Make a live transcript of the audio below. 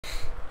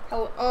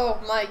Oh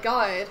my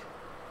god.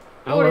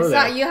 Oh, What is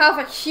there. that? You have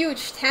a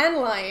huge tan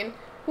line.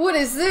 What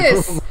is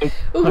this?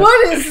 Oh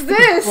What is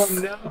this? Oh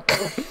no!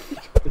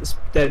 This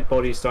dead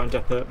body's starting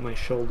to hurt my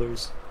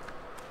shoulders.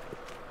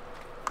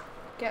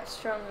 Get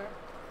stronger.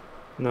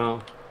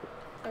 No.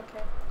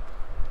 Okay.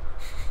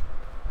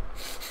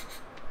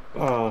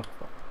 Oh.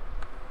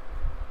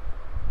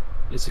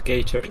 It's a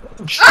gator.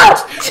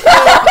 Ah!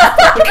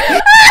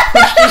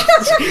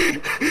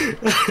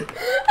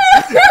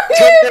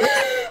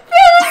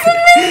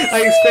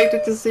 I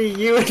expected to see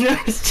you and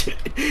us.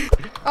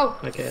 Oh.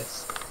 I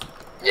guess.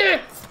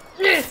 Yes!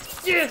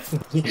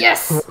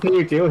 What are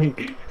you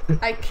doing?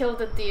 I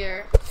killed a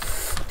deer.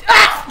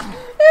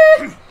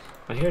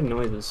 I hear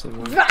noises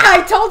somewhere.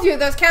 I told you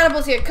there's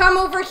cannibals here. Come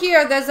over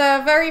here. There's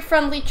a very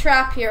friendly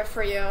trap here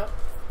for you.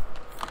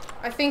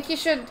 I think you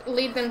should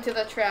lead them to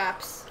the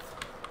traps.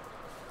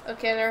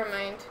 Okay, never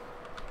mind.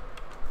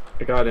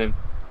 I got him.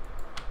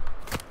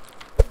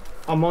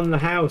 I'm on the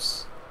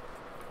house.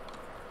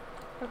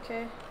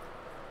 Okay.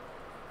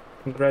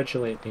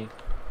 Congratulate me.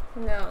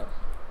 No.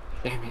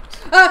 Damn it.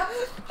 Ah!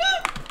 What's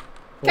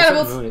that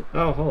Cannibals! noise?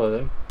 Oh, hello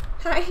there.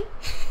 Hi.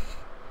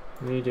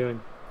 What are you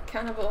doing?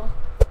 Cannibal.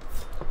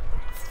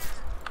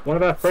 One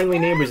of our friendly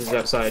neighbors is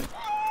outside.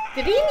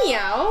 Did he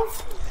meow?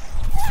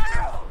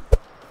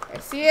 I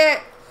see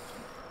it.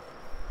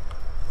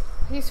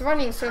 He's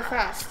running so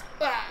fast.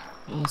 Ah.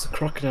 Oh, there's a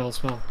crocodile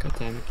as well. God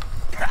damn it.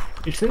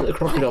 You'd think the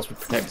crocodiles would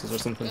protect us or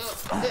something.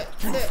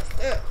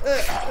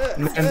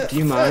 Man, do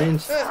you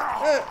mind?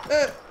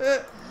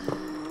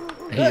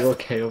 Are you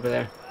okay over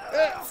there?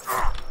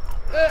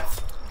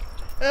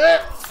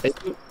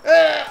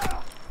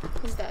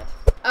 He's dead.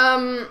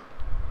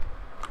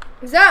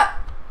 Is that?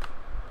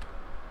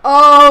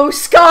 Oh,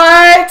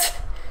 Scott!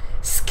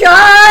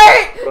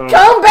 Scott!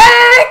 Come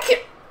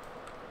back!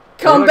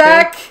 Come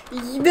back!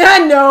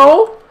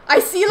 No! I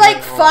see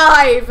like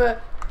 5!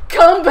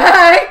 Come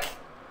back!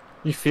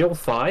 You feel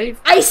 5?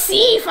 I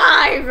see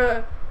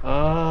 5!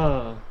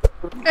 Ah.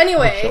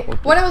 Anyway,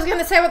 what I was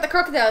gonna say about the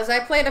crocodiles, I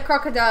played a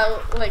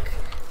crocodile, like,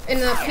 in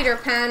the Peter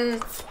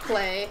Pan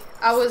play.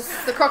 I was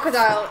the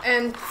crocodile,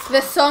 and the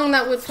song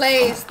that would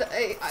play is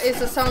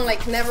a song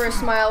like Never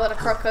Smile at a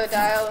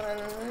Crocodile,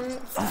 and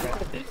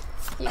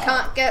you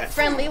can't get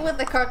friendly with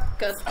the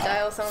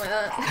crocodile, something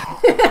like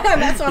that.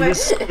 That's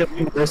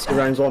what This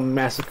rhymes while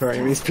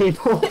massacring these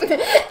people.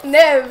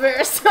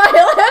 Never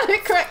smile at a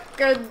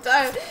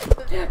crocodile.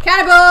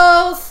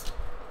 Cannibals!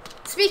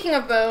 Speaking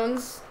of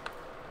bones.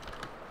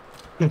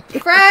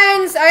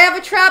 Friends, I have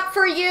a trap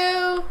for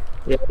you!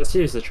 Yeah, let's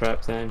use the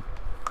trap then.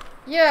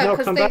 Yeah, no,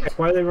 because come back.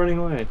 Why are they running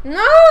away?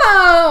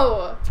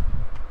 No!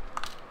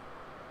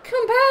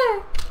 Come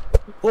back!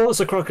 Oh, it's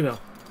a crocodile.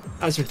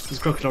 Azarren, there's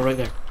a crocodile right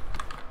there.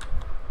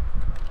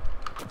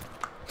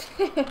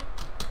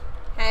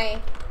 Hi.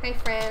 Hi,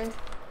 friend.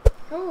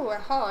 Oh, a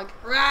hog.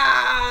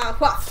 Rah!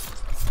 Wah!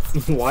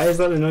 Why is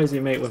that the noise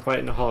you make when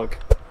fighting a hog?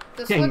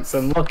 Thanks,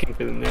 I'm looking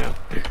for them now.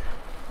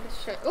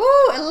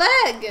 Ooh, a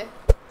leg!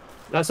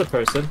 That's a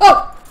person.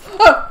 Oh!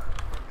 Oh!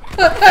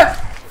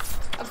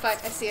 Oh,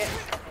 fuck, I see it.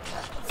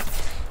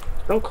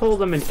 Don't call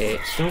them an it.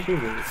 Don't be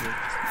rude with me.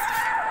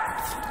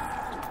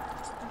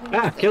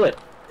 Ah, kill it!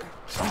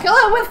 Kill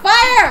it with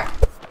fire!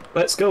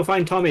 Let's go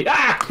find Tommy.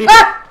 Ah!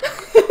 Ah!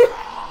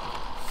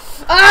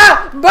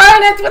 Ah!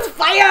 Burn it with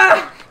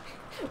fire!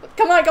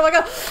 Come on, come on,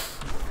 come on!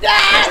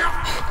 Ah!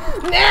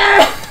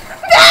 Nah!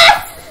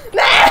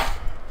 Nah!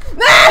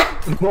 Nah!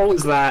 What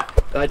was that?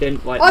 I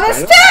didn't like. Oh, there's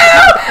 2!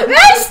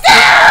 There's 2!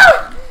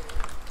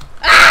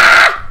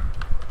 Ah!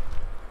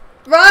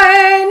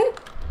 Run!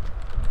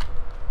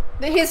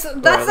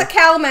 That's a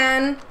cow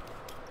man.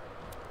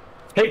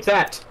 Take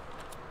that!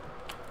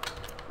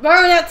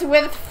 Burn it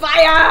with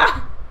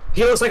fire!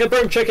 He looks like a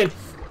burnt chicken.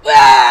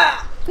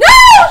 Ah! No!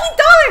 He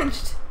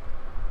dodged!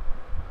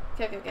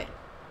 Okay, okay, okay.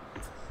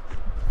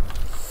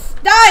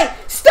 Die!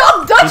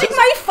 Stop dodging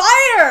my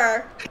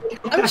fire!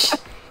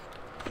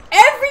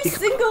 Every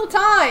single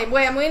time!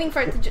 Wait, I'm waiting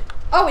for it to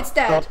oh, it's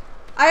dead.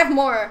 I have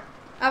more.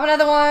 I have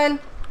another one.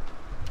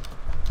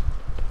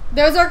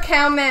 Those are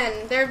cow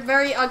men. They're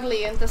very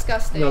ugly and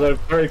disgusting. No, they're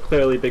very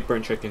clearly big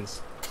burnt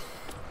chickens.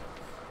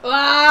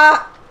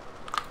 Ah!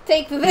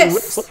 Take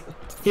this!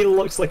 He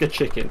looks like a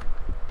chicken.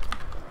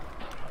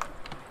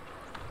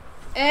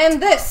 And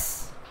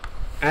this!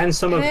 And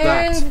some of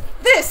that. And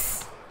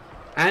this!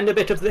 And a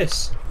bit of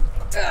this.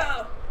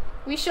 Ugh.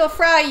 We shall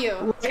fry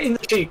you. Right in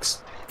the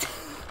cheeks.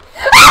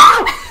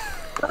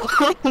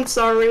 I'm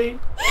sorry.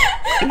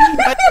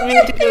 I didn't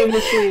mean to go in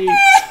the cheeks.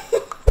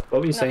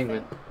 What were you saying,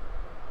 man?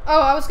 Oh,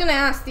 I was gonna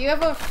ask, do you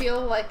ever feel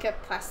like a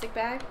plastic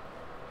bag?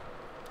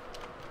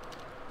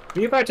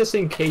 Were you about to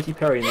sing Katy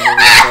Perry in the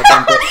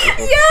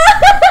movie?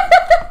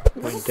 Yeah!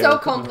 This is so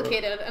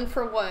complicated, and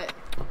for what?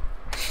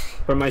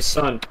 For my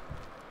son.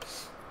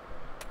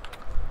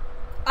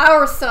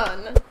 Our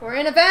son. We're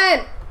in a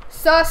van.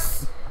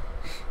 Sus.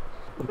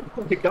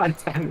 God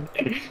damn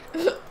it.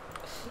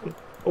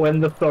 When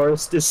the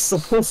forest is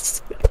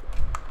sourced.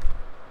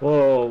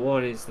 Whoa,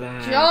 what is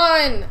that?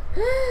 John!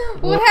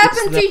 What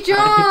happened to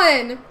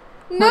John?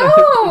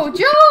 No,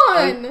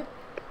 John!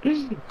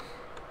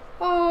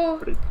 Oh,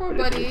 poor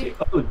buddy.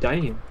 Oh,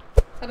 dang.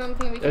 I don't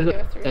think we can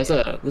go through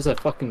it. There's a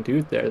fucking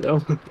dude there,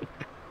 though.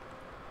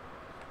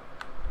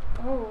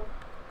 Oh.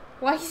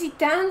 Why is he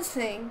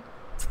dancing?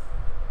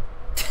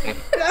 That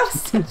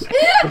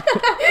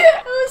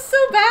was so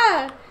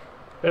bad.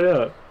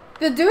 Yeah.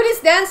 The dude is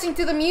dancing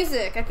to the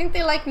music. I think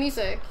they like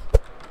music.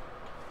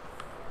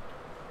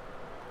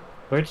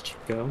 Where did you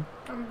go?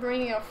 I'm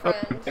bringing a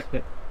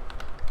friend.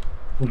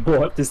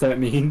 What does that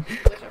mean?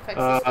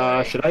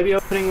 Should I be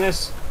opening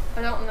this?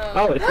 I don't know.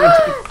 Oh, it's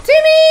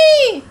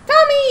Timmy!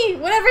 Tommy!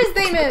 Whatever his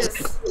name is!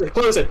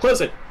 Close it,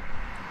 close it!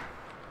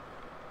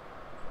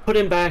 Put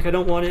him back, I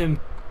don't want him.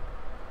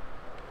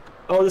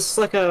 Oh, this is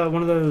like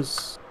one of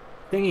those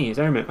thingies.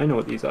 I know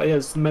what these are. Yeah,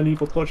 it's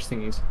medieval torch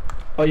thingies.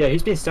 Oh yeah,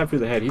 he's being stabbed through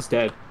the head. He's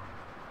dead.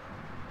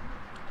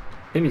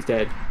 Timmy's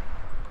dead.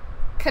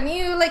 Can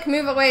you like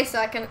move away so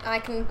I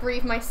can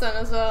grieve my son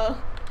as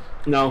well?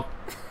 No.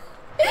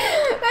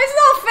 That's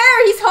not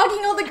fair. He's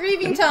hogging all the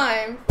grieving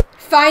time.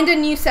 Find a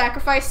new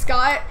sacrifice,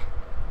 Scott.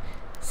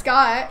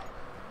 Scott.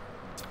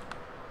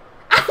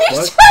 Are you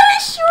trying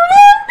to shoot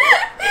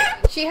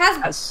him? She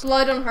has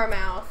blood on her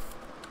mouth.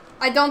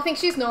 I don't think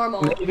she's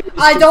normal.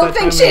 I don't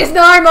think she's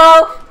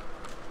normal!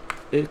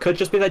 It could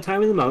just be that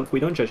time of the month. We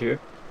don't judge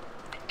here.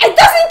 It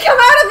doesn't come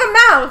out of the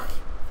mouth!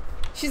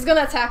 She's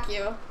gonna attack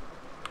you.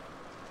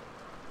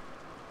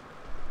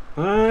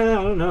 I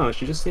don't know.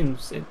 She just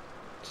seems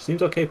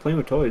okay playing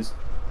with toys.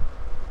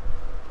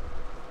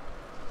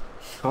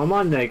 Come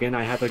on, Megan.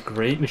 I have a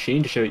great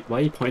machine to show you. Why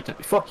are you pointing at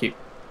me? Fuck you.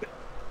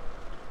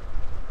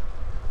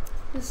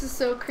 This is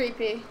so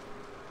creepy.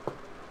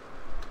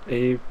 Are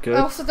you good?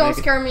 Also, don't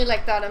scare me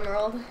like that,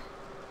 Emerald.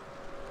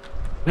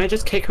 Can I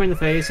just kick her in the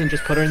face and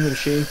just put her in the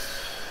machine?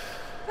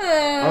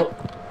 Oh,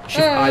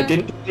 I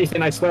didn't do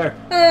anything, I swear.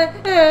 I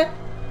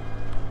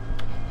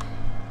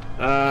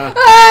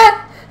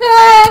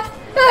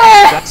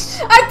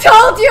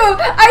told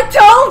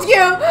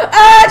you!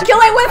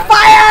 Kill it with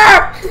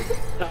fire!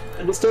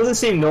 This doesn't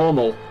seem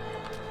normal.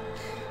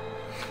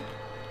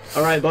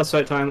 Alright, boss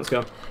fight time, let's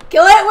go.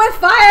 Kill it with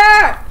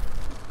fire!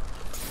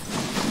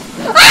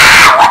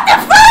 Ah! What the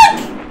fuck?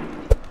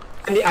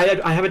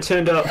 I haven't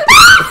turned up.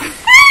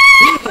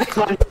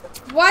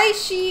 Why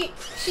is she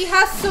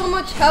has so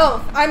much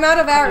health? I'm out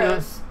of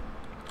arrows.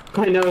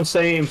 I know,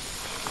 same.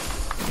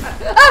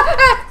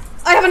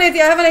 I have an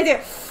idea. I'm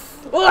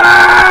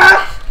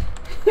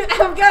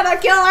gonna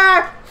kill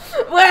her!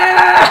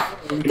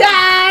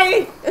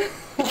 Die!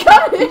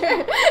 Come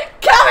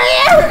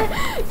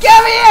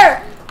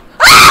here!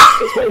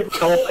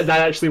 Oh,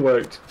 that actually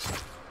worked.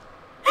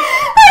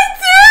 I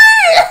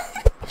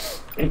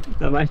did!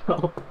 That might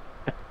help.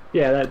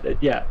 Yeah,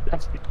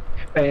 that's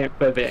bam,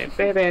 bam, bam,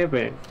 bam, bam,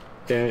 bam.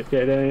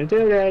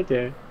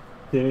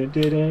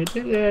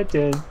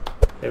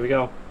 There we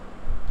go.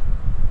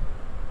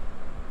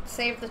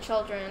 Save the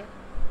children.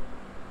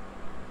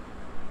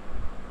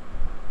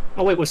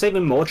 Oh wait, we're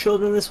saving more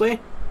children this way?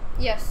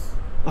 Yes.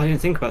 Oh, I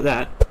didn't think about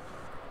that.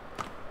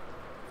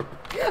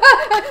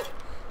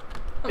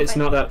 It's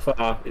not that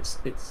far. It's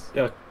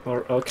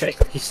okay.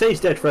 He stays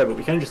dead forever.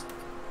 We can just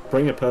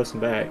bring a person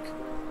back.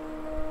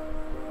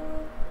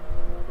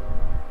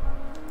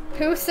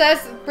 Who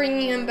says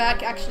bringing him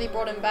back actually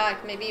brought him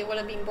back? Maybe it would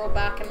have been brought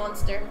back a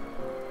monster.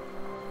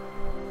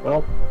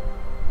 Well,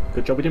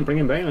 good job we didn't bring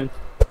him back then.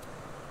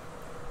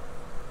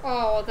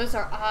 Oh, those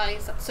are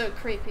eyes. That's so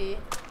creepy.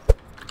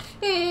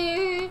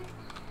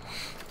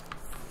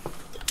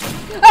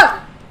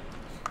 Ah!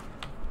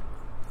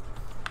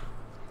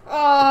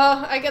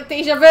 Oh, I got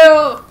deja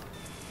vu!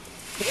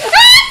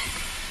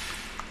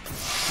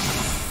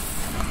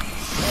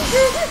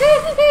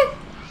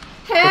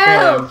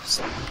 Help!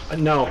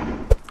 Okay, no.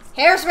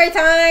 Hairspray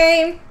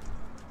time!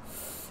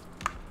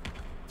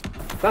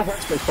 That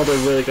hairspray's probably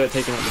really good at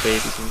taking out the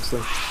babies,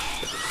 honestly.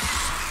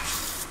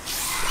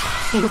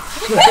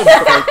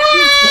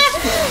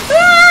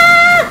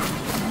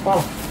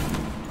 Oh,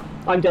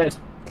 I'm dead.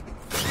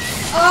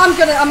 Oh,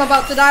 I'm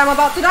about to die.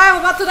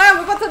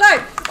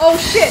 Oh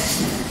shit!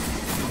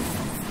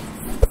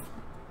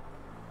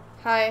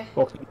 Hi.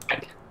 Welcome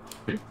back.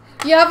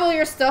 You have all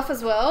your stuff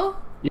as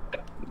well? Yeah,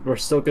 we're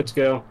still good to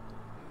go.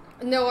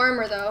 No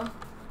armor though.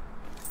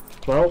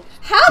 Well,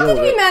 how did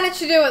we manage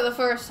to do it the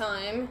first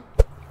time?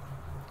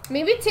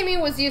 Maybe Timmy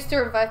was used to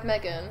revive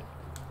Megan.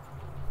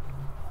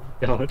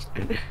 God.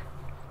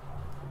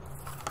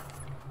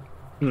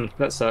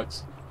 That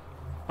sucks.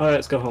 Alright,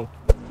 let's go home.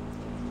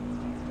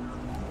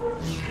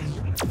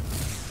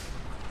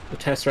 The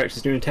Tesseract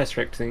is doing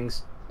Tesseract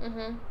things.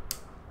 Mm-hmm.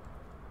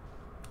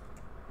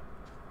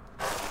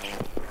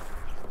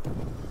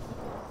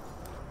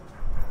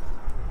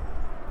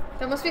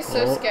 That must be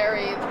so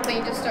scary. The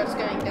plane just starts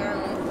going down.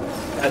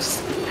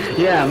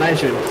 Yeah,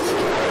 imagine.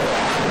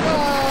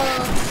 Oh.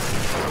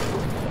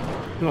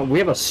 Oh, we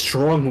have a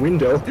strong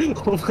window.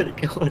 Oh my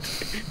god.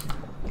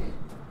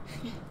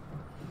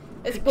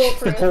 It's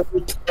bulletproof. The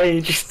whole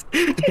plane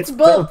it's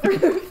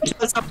bulletproof.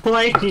 It's a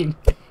plane.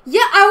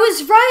 Yeah, I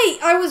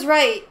was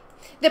right.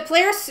 The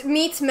player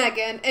meets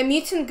Megan, a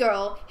mutant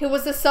girl who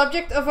was the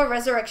subject of a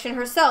resurrection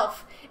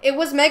herself. It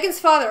was Megan's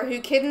father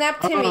who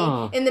kidnapped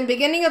Timmy in the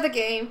beginning of the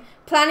game,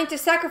 planning to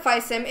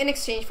sacrifice him in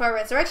exchange for a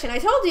resurrection. I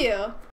told you!